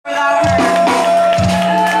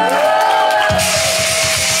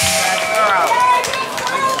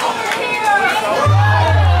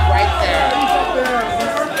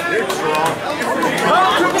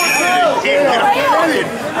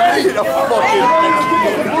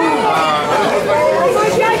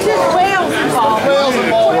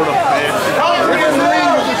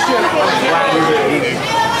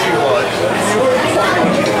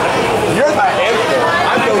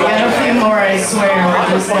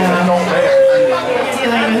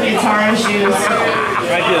dealing with guitar issues.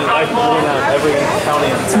 I can bring out every county.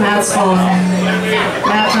 It's Matt's fault.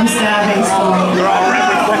 Matt from Stabbing's fault. You're all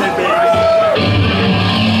represented, baby.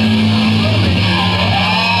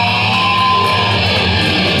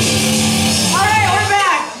 Alright, we're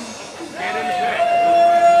back!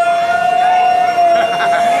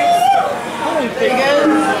 Pretty good?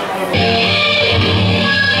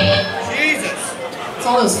 Jesus! It's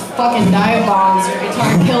all those fucking dive bombs. Your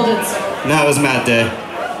guitar killed itself. That was Matt Day.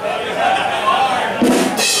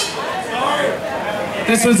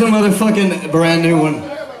 This was a motherfucking brand new one.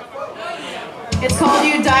 It's called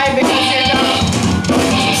You Died Because You're Dumb.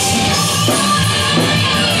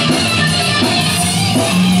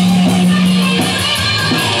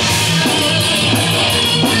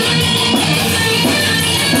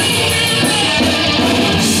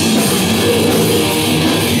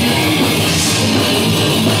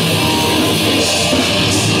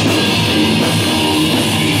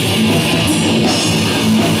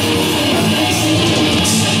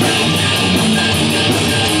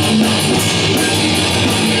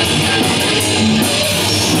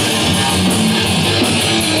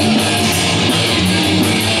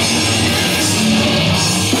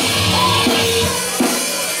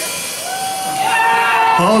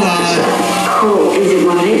 Hold on. Oh, is it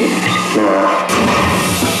mine?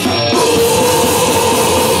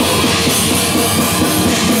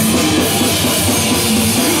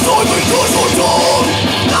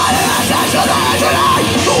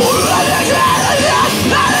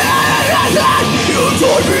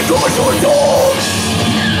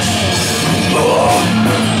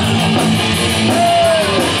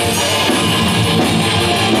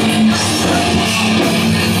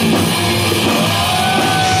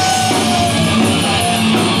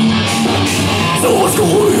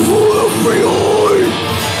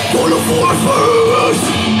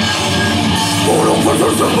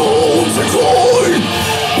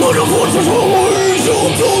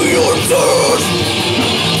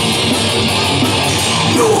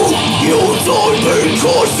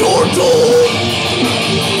 Because you're dumb.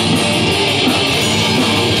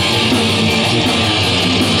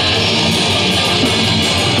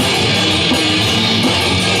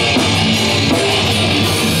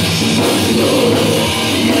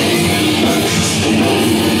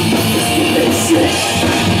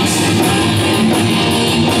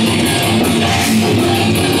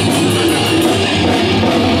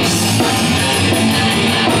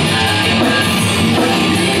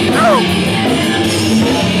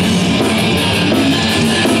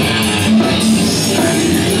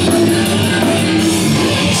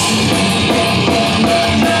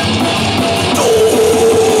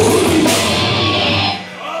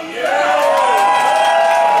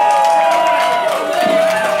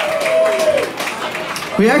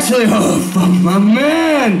 We actually, oh fuck my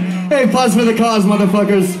man! Hey, pause for the cause,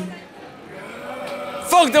 motherfuckers.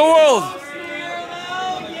 Fuck the world!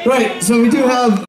 Right, so we do have